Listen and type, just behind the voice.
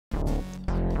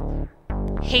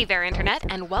Hey there, Internet,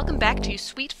 and welcome back to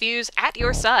Sweet Fuse at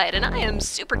your side, and I am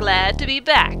super glad to be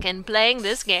back and playing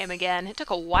this game again. It took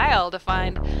a while to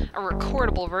find a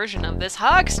recordable version of this.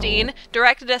 Hogstein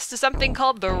directed us to something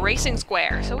called the Racing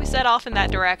Square, so we set off in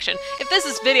that direction. If this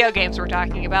is video games we're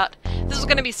talking about, this is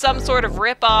going to be some sort of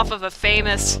rip-off of a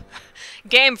famous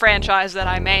game franchise that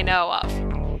I may know of.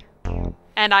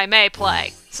 And I may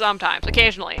play, sometimes,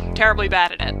 occasionally. Terribly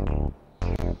bad at it.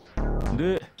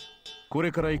 The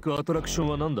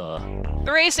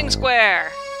Racing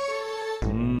Square!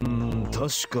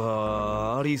 確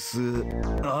かアリス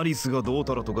がどう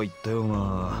たらとか言ったよう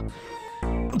な。な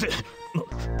んで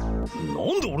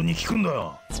俺に聞くんだ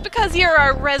よ。 It's because you're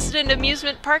our resident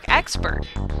amusement park expert.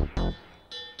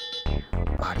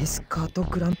 アリスカート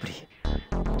グランプリ。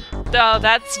 Oh,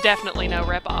 that's definitely no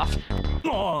rip-off.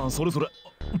 ああ、それ。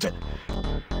って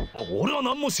俺は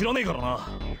何も知らねえからな。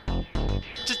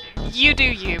 Just, you do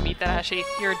you, Mitarashi.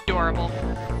 You're adorable.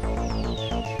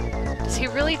 Does he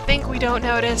really think we don't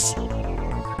notice?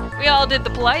 We all did the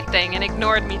polite thing and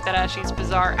ignored Mitarashi's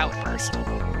bizarre outburst.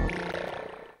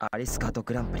 アリスカート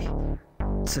グランプリ、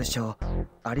通称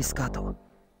アリスカート。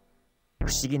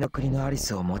不思議の国のアリ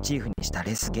スをモチーフにした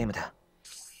レースゲームだ。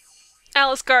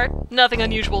 Alice Card, nothing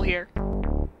unusual here.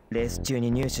 レース中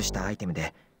に入手したアイテム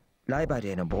でライバル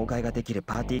への妨害ができる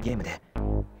パーティーゲームで、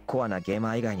コアなゲー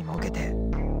マー以外にも受けて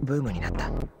ブームになっ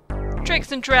た。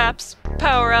 Tricks and traps,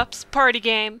 power-ups, party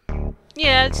game.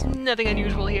 Yeah, it's nothing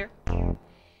unusual here.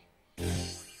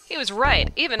 He was right.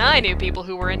 Even I knew people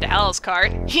who were into Alice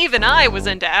Card. Even I was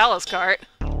into Alice Card.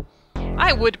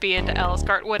 I would be into Alice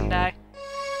Card, wouldn't I?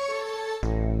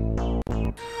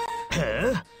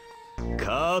 へえ？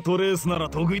カートレースなら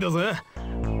得意だぜ。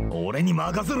俺に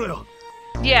任せろよ。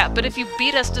 Yeah, but if you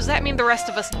beat us, does that mean the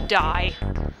rest of us die?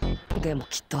 でも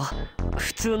きっと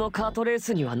普通のカートレー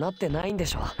スにはなってないんで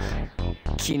しょ。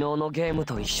昨日のゲーム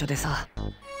と一緒でさ。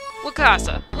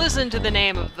 Wakasa, listen to the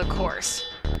name of the course.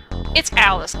 It's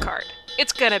Alice Card.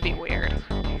 It's gonna be weird.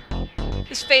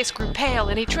 His face grew pale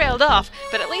and he trailed off,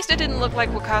 but at least it didn't look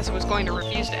like Wakasa was going to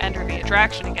refuse to enter the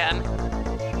attraction again.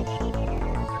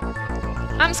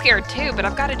 I'm scared too, but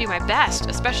I've got to do my best,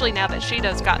 especially now that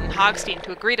Shido's gotten Hogstein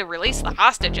to agree to release the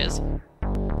hostages.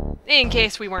 In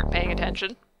case we weren't paying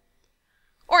attention.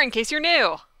 Or in case you're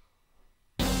new.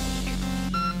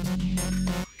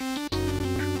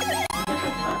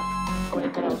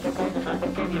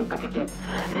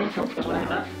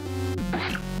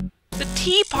 The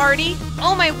tea party?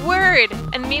 Oh my word!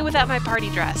 And me without my party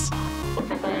dress.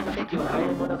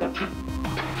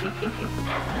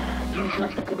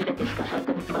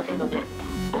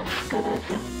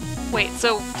 Wait,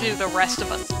 so do the rest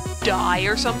of us die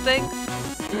or something?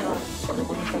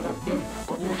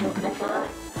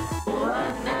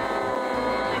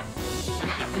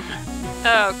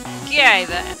 Okay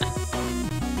then.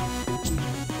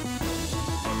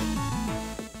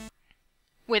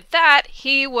 With that,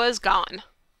 he was gone.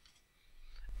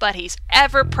 But he's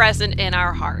ever present in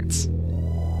our hearts.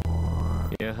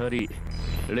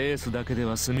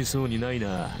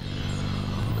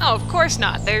 Oh, of course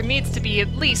not. There needs to be at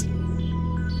least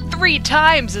 3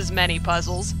 times as many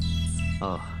puzzles.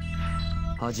 I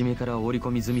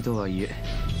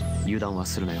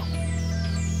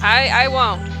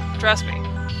won't. Trust me.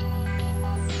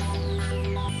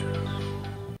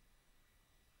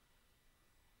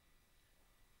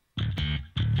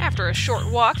 After a short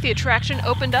walk, the attraction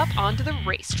opened up onto the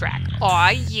racetrack. Aw,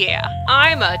 yeah.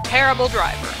 I'm a terrible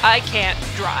driver. I can't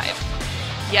drive.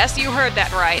 Yes, you heard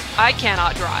that right. I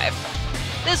cannot drive.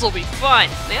 This'll be fun.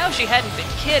 Now she hadn't been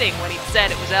kidding when he'd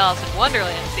said it was Alice in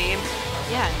Wonderland themed.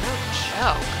 Yeah, no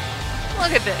joke.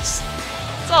 Look at this.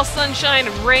 It's all sunshine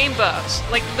and rainbows.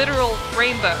 Like literal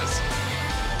rainbows.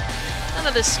 None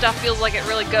of this stuff feels like it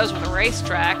really goes with a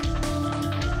racetrack.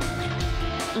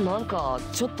 For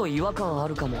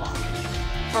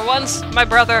once, my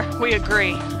brother, we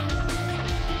agree.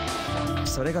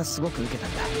 それがすごく受けた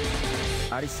んだ。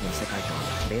アリスの世界と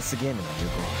レースゲームの融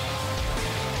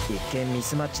合。一見ミ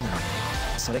スマッチなのに、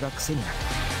それが癖になる。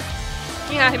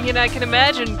 Yeah, I mean, I can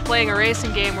imagine playing a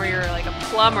racing game where you're like a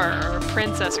plumber or a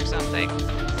princess or something.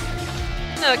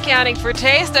 No accounting for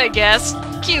taste, I guess.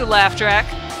 Cue laugh track.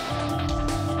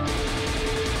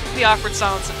 The awkward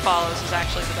silence that follows is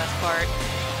actually the best part.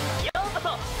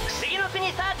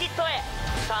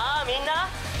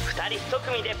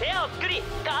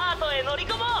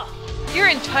 You're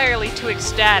entirely too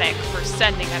ecstatic for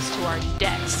sending us to our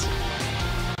deaths.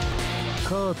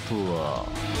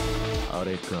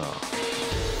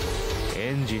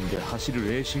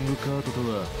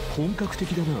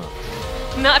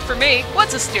 Not for me.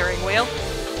 What's a steering wheel?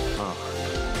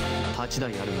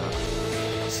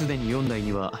 すでに4台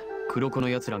には黒子の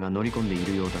奴らが乗り込んでい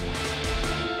るようだな。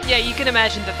 Yeah, you can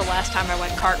imagine that the last time I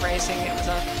went kart racing,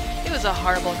 it was a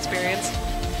horrible experience.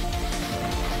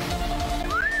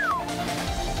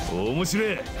 面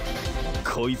白い。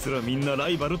こいつらみんなラ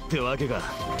イバルってわけか。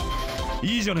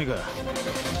いいじゃねえか。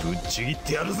ぶっちぎっ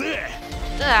てやるぜ。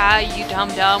Ah, you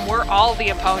dum-dum, we're all the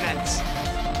opponents.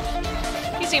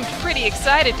 He seemed pretty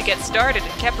excited to get started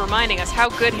and kept reminding us how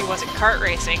good he was at kart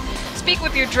racing. Speak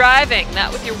with your driving,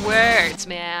 not with your words,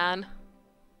 man.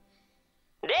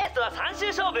 レースは3周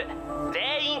勝負。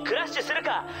全員クラッシュする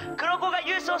か、黒子が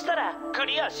優勝したらク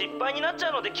リア失敗になっち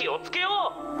ゃうので気をつけ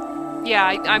よう。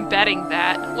 Yeah, I'm betting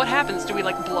that. What happens? Do we,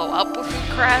 like, blow up if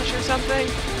we crash or something?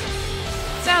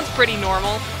 Sounds pretty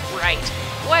normal. Right.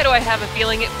 Why do I have a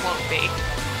feeling it won't be?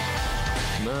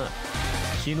 まあ、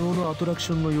昨日のアトラク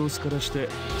ションの様子からして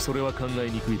それは考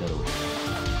えにくいだろう。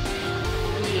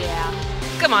 Yeah.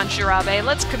 Come on, Shirabe,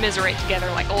 let's commiserate together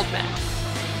like old men.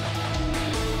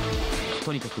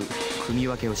 とにかく組み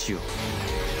分けをしよ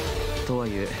う。とは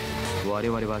いえ我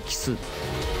々は奇数。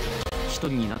一人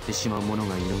になってしまう者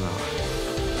がいるが。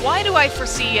 Why do I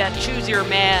foresee a choose your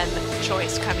man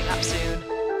choice coming up soon?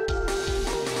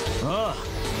 ああ、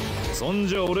そん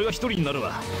じゃ俺が一人になる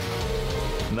わ。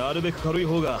なるべく軽い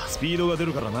方がスピードが出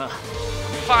るからな。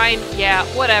 Fine, yeah,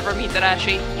 whatever,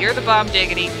 Mitarashi. You're the bomb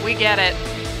diggity. We get it.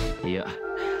 いや、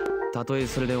たとえ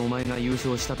それでお前が優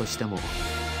勝したとしても、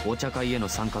お茶会への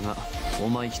参加がお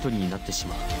前一人になってし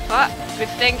まう。 Ah, good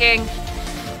thinking.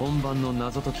 本番の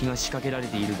謎解きが仕掛けられ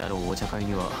ているだろうお茶会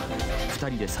には二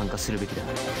人で参加するべきだ。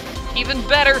 Even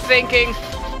better thinking.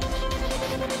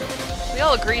 We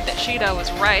all agreed that Shido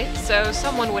was right, so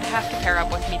someone would have to pair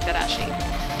up with Mitarashi.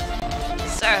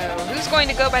 So, who's going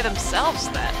to go by themselves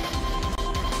then?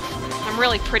 I'm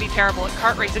really pretty terrible at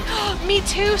kart racing. Me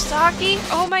too, Saki!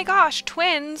 Oh my gosh,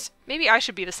 twins! Maybe I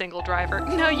should be the single driver.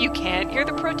 No, you can't. You're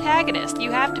the protagonist.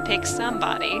 You have to pick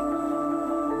somebody.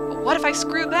 But what if I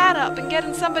screw that up and get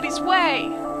in somebody's way?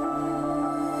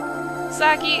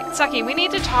 Saki, we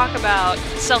need to talk about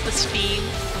self-esteem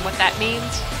and what that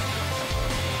means.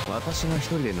 私が一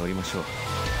人で乗りましょう。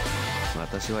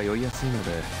私は酔いやすいの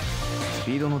でス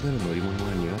ピードの出る乗り物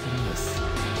が苦手なんです。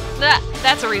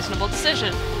 That's a reasonable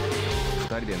decision.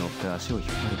 二人で乗って足を引っ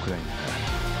張るくらいなら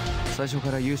最初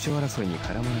から優勝争いに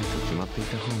絡まないと決まってい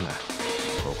た方が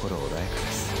心穏やか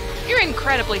です。 You're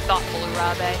incredibly thoughtful,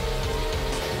 Urabe.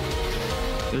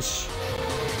 よし、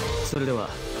それでは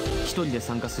一人で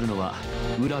参加するのは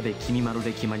浦部君丸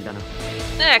で決まりだな。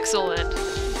 Excellent.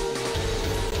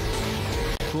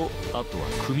 と、あとは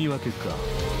組み分けか。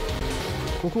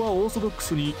ここはオーソドック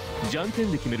スにじゃんけ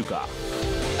んで決めるか。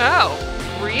 Oh,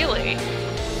 really?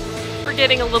 We're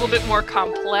getting a little bit more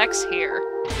complex here.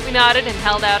 We nodded and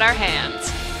held out our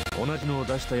hands. 同じのを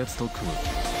出したやつと組む。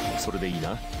それでいい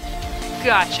な。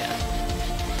 Gotcha.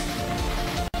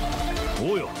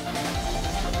 おうよ。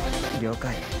了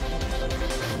解。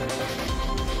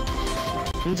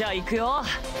じゃあ行くよ。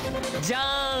じ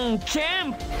ゃんけ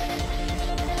ん。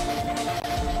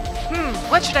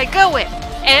 What should I go with?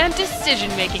 And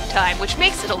decision-making time, which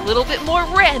makes it a little bit more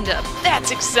random.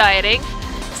 That's exciting.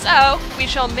 So, we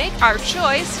shall make our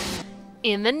choice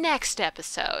in the next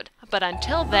episode. But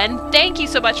until then, thank you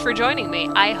so much for joining me.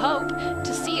 I hope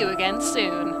to see you again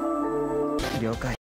soon. 了解。